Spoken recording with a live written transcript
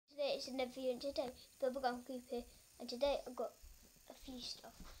it's another video, and today Bubblegum Creeper, and today I've got a few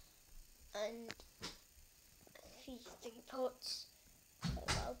stuff and a few sticky pots.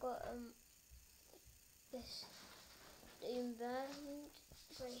 I've got this loom band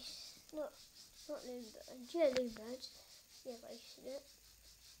brace, not loom band, yeah, loom band, yeah, bracelet,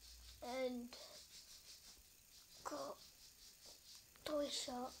 and got toy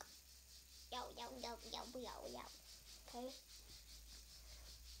shark, yow yow yow yow yow yow, okay.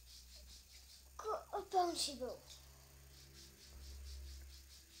 Got a bouncy ball.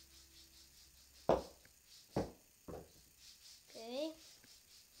 Okay.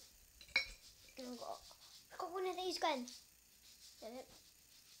 And I've got one of these guns.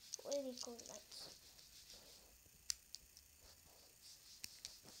 What are these called? Lights.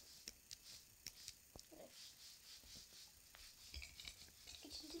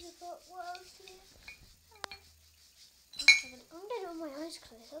 Get into the pot. What else do we have? I'm gonna do my eyes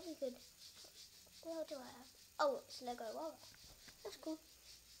closed. That'll be good. What do I have? Oh, it's Lego Wawa. That's cool.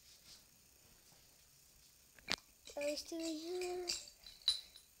 What else do we have?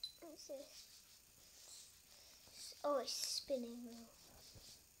 What's this? Oh, it's spinning wheel.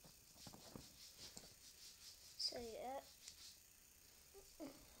 So yeah.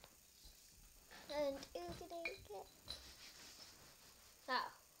 And who did I get?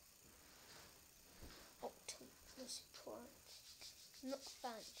 Ah. Optimus Prime. Not a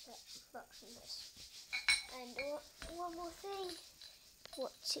fan of that, but this. And one more thing.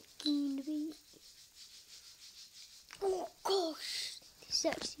 What's it going to be? Oh gosh, this is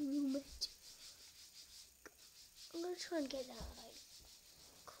actually real messy. I'm gonna try and get that like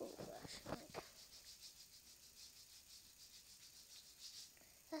cool version.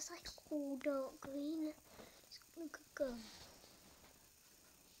 That's like all dark green. It's got like a gun.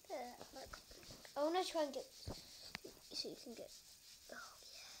 Yeah, like I wanna try and get so you can get. Oh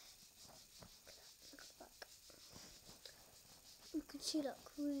yeah. Look at that. You can see like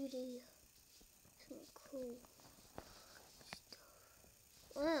really some cool stuff.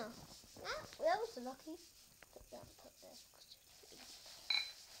 Wow. That was lucky. Put that there.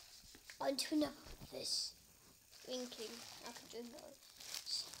 On to another this thinking I can do that.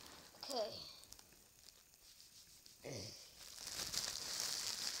 Okay.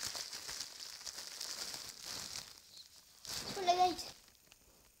 That's what I ate.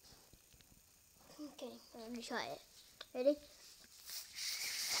 Okay, let me try it. Ready?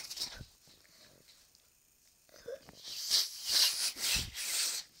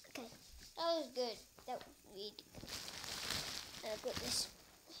 Okay, that was good. That was really good. And I've got this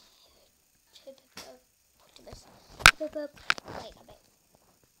Optimus. Wait, a bit.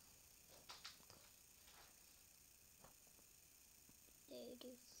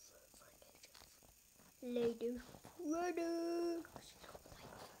 Lady running.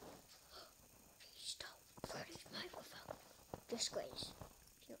 Stop. Where is my microphone? Disgrace.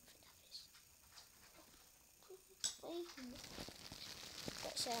 Do not think that is.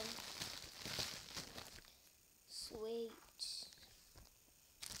 Got some sweet.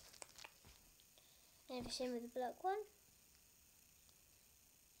 And the same with the black one.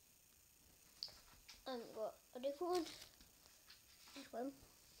 I've got a different one. This one.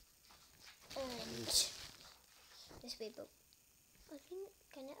 And this paper. I think,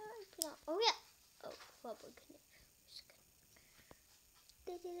 can it open up? Oh yeah! Oh, rubber, can it?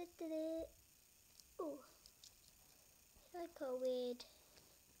 Oh, like a weird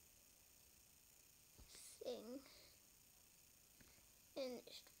thing. And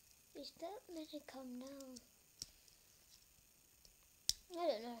is that meant to come down? I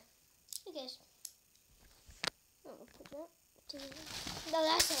don't know. I guess. I'm gonna put that. No,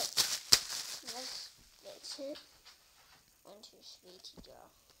 that's it. That's it. Onto a sweetie jar.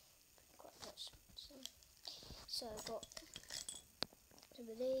 Quite much. So I've got some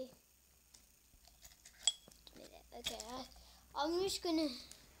of these. Okay, I'm just gonna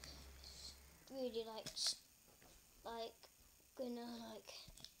really I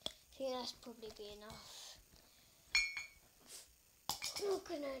think that's probably be enough. I'm not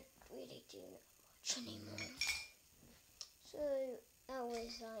gonna really do that much anymore. So that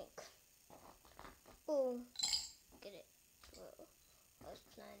was like all get it what I was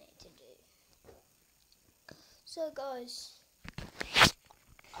planning to do. So guys,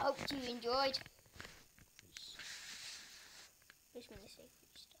 I hope you enjoyed. Just want to say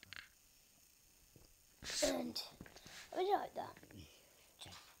stuff. And I really like that.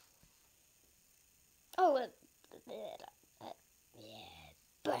 Oh, yeah,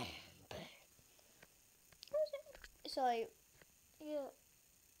 bam, bam. So, yeah,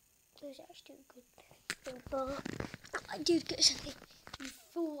 it was actually good. But I did get something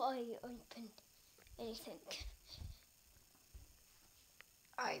before I open anything,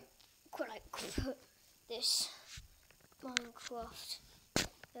 I could like put this Minecraft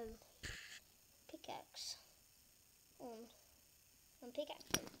pickaxe on pickaxe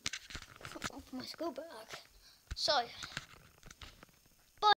off my school bag. So